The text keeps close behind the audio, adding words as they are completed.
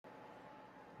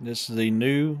This is the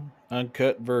new,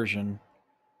 uncut version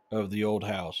of The Old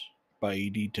House by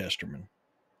E.D. Testerman.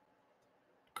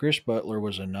 Chris Butler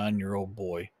was a 9-year-old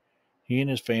boy. He and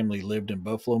his family lived in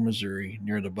Buffalo, Missouri,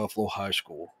 near the Buffalo High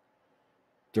School.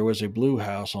 There was a blue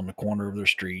house on the corner of their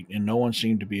street, and no one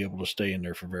seemed to be able to stay in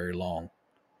there for very long.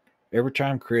 Every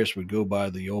time Chris would go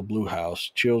by the old blue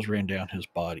house, chills ran down his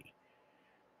body.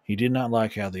 He did not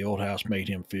like how the old house made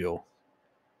him feel.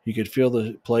 He could feel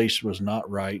the place was not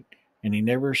right, and he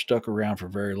never stuck around for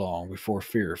very long before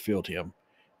fear filled him,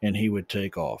 and he would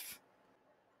take off.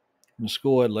 The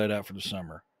school had let out for the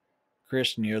summer.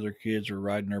 Chris and the other kids were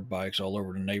riding their bikes all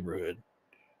over the neighborhood.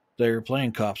 They were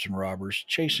playing cops and robbers,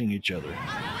 chasing each other.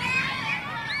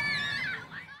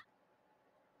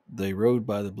 They rode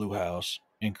by the blue house,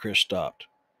 and Chris stopped.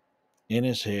 In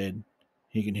his head,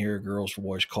 he could hear a girl's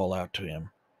voice call out to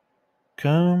him,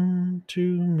 "Come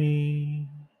to me."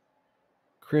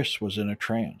 Chris was in a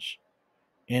trance.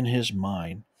 In his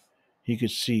mind, he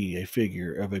could see a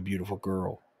figure of a beautiful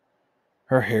girl.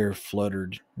 Her hair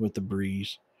fluttered with the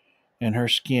breeze, and her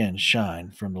skin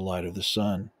shined from the light of the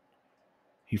sun.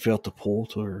 He felt the pull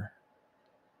to her.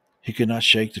 He could not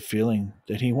shake the feeling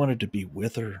that he wanted to be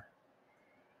with her,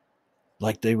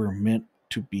 like they were meant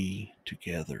to be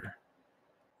together.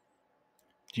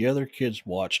 The other kids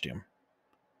watched him.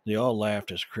 They all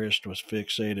laughed as Chris was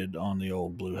fixated on the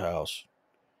old blue house.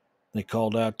 They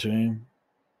called out to him,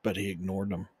 but he ignored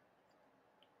them.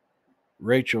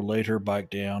 Rachel laid her bike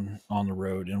down on the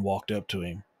road and walked up to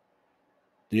him.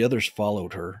 The others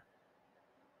followed her.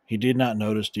 He did not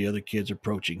notice the other kids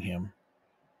approaching him.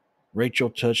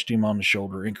 Rachel touched him on the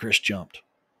shoulder and Chris jumped.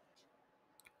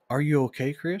 "Are you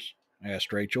okay, Chris?"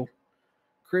 asked Rachel.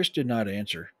 Chris did not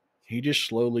answer. He just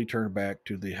slowly turned back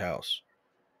to the house.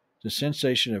 The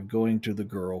sensation of going to the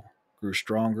girl grew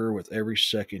stronger with every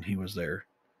second he was there.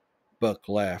 Buck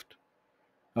laughed.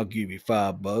 "I'll give you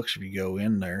 $5 if you go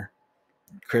in there."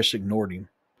 Chris ignored him.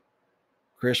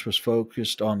 Chris was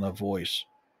focused on the voice.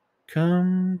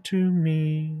 "Come to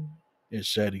me," it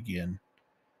said again.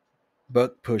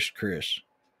 Buck pushed Chris.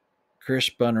 Chris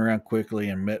spun around quickly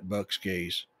and met Buck's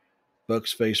gaze.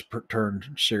 Buck's face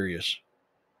turned serious.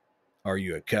 "Are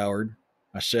you a coward?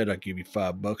 I said I'd give you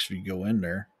 $5 if you go in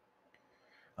there."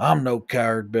 "I'm no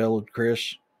coward," bellowed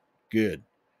Chris. "Good.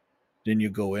 Then you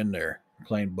go in there,"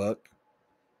 claimed Buck.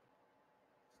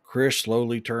 Chris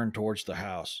slowly turned towards the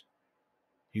house.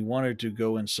 He wanted to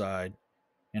go inside,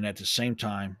 and at the same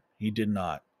time, he did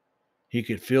not. He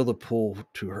could feel the pull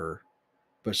to her,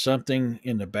 but something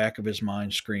in the back of his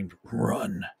mind screamed,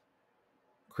 "Run!"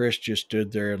 Chris just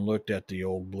stood there and looked at the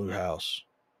old blue house.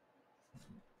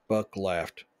 Buck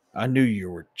laughed. "I knew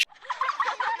you were."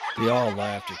 They all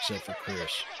laughed except for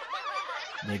Chris.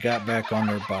 They got back on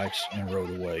their bikes and rode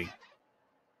away.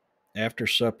 After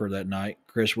supper that night,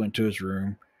 Chris went to his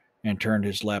room and turned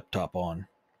his laptop on.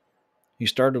 He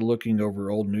started looking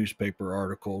over old newspaper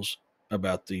articles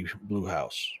about the Blue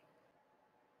House.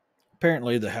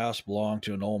 Apparently, the house belonged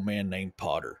to an old man named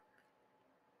Potter.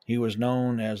 He was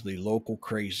known as the local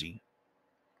crazy.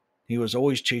 He was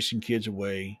always chasing kids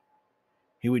away.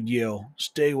 He would yell,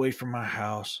 "Stay away from my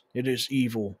house. It is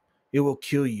evil. It will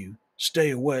kill you. Stay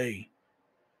away."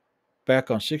 Back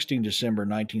on 16 December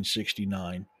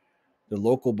 1969, the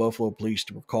local Buffalo police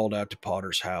were called out to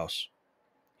Potter's house.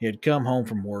 He had come home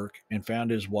from work and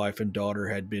found his wife and daughter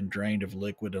had been drained of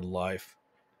liquid and life.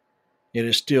 It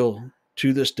is still,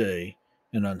 to this day,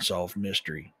 an unsolved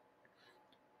mystery.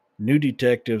 New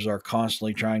detectives are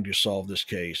constantly trying to solve this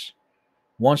case.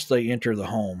 Once they enter the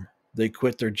home, they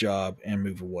quit their job and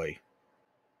move away.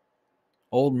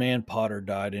 Old man Potter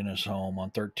died in his home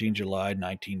on 13 July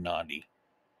 1990.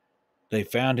 They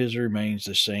found his remains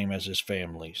the same as his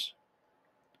family's.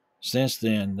 Since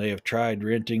then, they have tried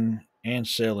renting and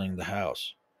selling the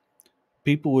house.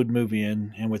 People would move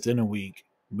in and within a week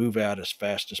move out as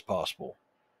fast as possible.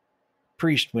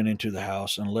 Priest went into the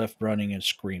house and left running and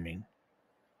screaming.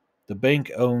 The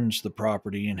bank owns the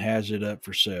property and has it up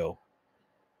for sale,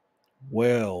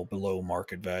 well below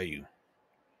market value.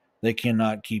 They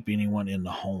cannot keep anyone in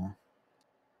the home.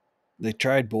 They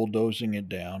tried bulldozing it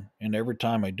down, and every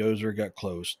time a dozer got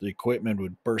close, the equipment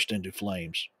would burst into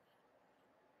flames.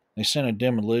 They sent a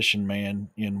demolition man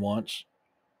in once.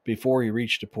 Before he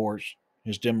reached the porch,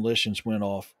 his demolitions went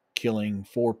off, killing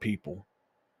 4 people.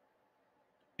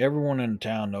 Everyone in the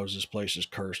town knows this place is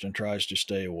cursed and tries to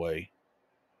stay away.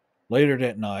 Later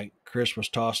that night, Chris was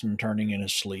tossing and turning in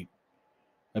his sleep.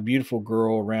 A beautiful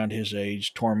girl around his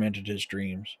age tormented his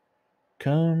dreams.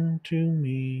 "Come to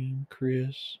me,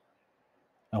 Chris.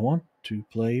 I want to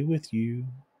play with you.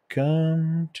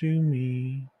 Come to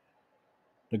me."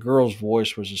 The girl's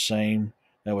voice was the same,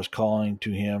 that was calling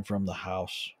to him from the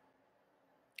house.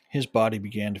 His body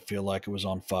began to feel like it was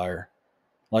on fire,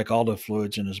 like all the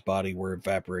fluids in his body were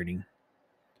evaporating.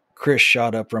 Chris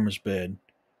shot up from his bed.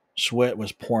 Sweat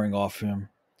was pouring off him,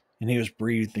 and he was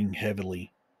breathing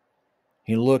heavily.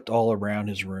 He looked all around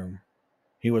his room.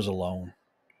 He was alone,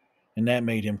 and that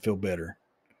made him feel better.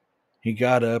 He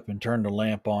got up and turned the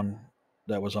lamp on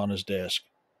that was on his desk.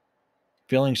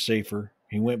 Feeling safer,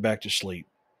 he went back to sleep.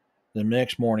 The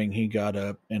next morning, he got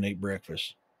up and ate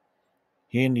breakfast.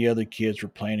 He and the other kids were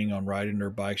planning on riding their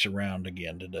bikes around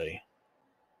again today.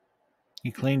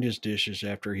 He cleaned his dishes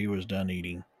after he was done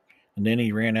eating, and then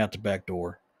he ran out the back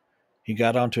door. He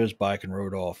got onto his bike and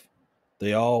rode off.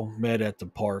 They all met at the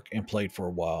park and played for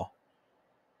a while.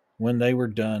 When they were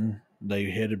done, they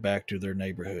headed back to their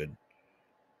neighborhood.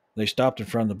 They stopped in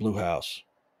front of the blue house.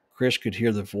 Chris could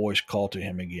hear the voice call to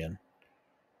him again.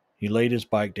 He laid his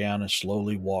bike down and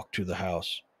slowly walked to the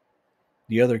house.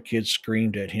 The other kids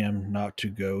screamed at him not to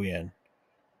go in,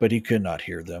 but he could not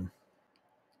hear them.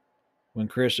 When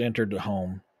Chris entered the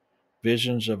home,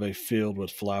 visions of a field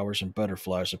with flowers and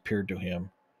butterflies appeared to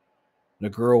him. The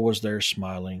girl was there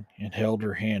smiling and held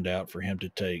her hand out for him to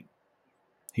take.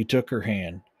 He took her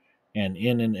hand, and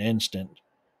in an instant,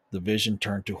 the vision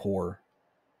turned to horror.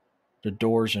 The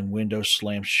doors and windows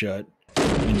slammed shut,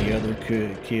 and the other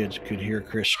kids could hear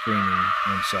Chris screaming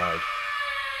inside.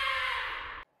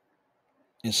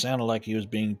 It sounded like he was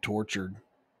being tortured.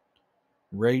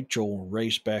 Rachel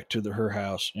raced back to her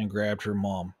house and grabbed her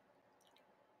mom.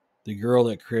 The girl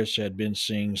that Chris had been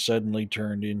seeing suddenly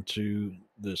turned into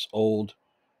this old,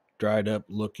 dried up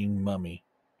looking mummy.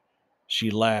 She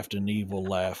laughed an evil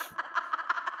laugh,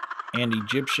 and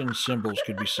Egyptian symbols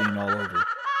could be seen all over.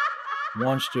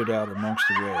 One stood out amongst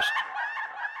the rest.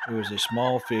 It was a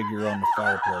small figure on the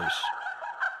fireplace.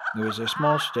 It was a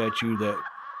small statue that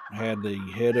had the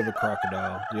head of a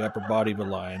crocodile, the upper body of a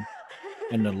lion,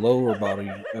 and the lower body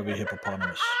of a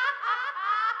hippopotamus.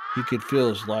 He could feel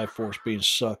his life force being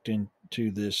sucked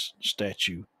into this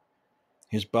statue.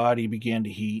 His body began to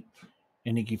heat,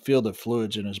 and he could feel the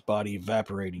fluids in his body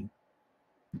evaporating.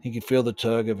 He could feel the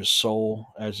tug of his soul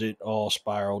as it all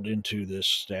spiraled into this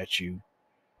statue.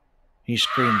 He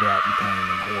screamed out in pain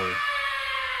and horror.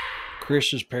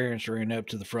 Chris's parents ran up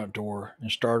to the front door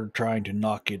and started trying to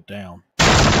knock it down.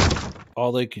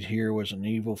 All they could hear was an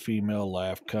evil female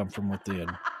laugh come from within.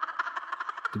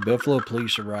 The Buffalo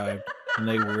police arrived, and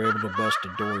they were able to bust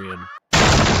the door in.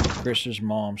 Chris's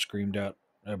mom screamed out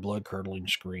a blood-curdling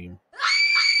scream.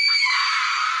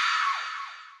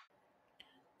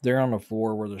 There on the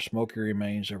floor were the smoky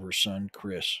remains of her son,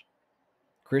 Chris.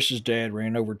 Chris's dad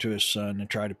ran over to his son and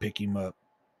tried to pick him up.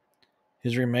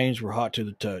 His remains were hot to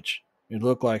the touch. It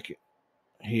looked like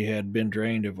he had been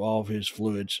drained of all of his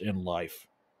fluids and life.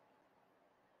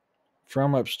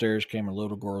 From upstairs came a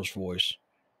little girl's voice.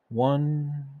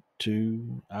 1,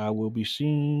 2, I will be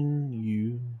seeing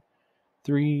you.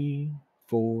 3,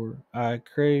 4, I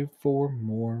crave for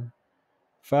more.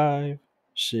 5,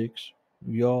 6,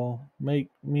 y'all make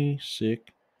me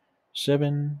sick.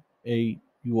 7, 8,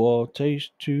 you all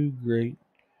taste too great.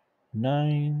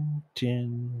 9,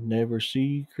 10, never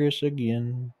see Chris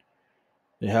again.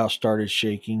 The house started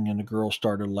shaking and the girl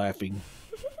started laughing.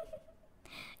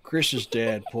 Chris's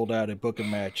dad pulled out a book of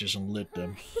matches and lit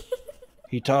them.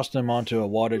 He tossed them onto a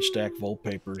wadded stack of old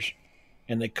papers,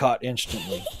 and they caught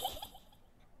instantly.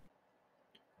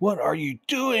 "What are you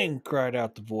doing?" cried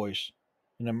out the voice.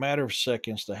 In a matter of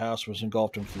seconds, the house was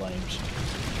engulfed in flames.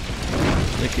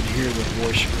 They could hear the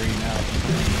voice scream out in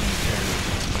pain and terror.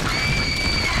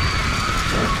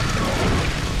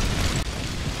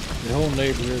 The whole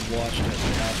neighborhood watched as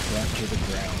the house burnt to the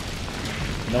ground.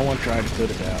 No one tried to put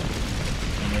it out,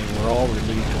 and they were all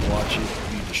relieved to watch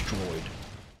it be destroyed.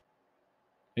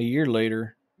 A year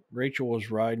later, Rachel was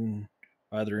riding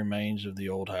by the remains of the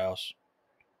old house.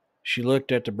 She looked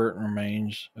at the burnt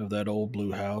remains of that old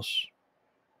blue house.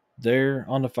 There,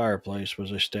 on the fireplace,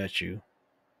 was a statue.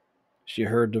 She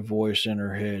heard the voice in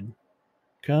her head.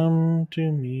 "Come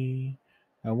to me,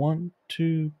 I want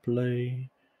to play.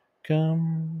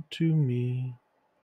 Come to me."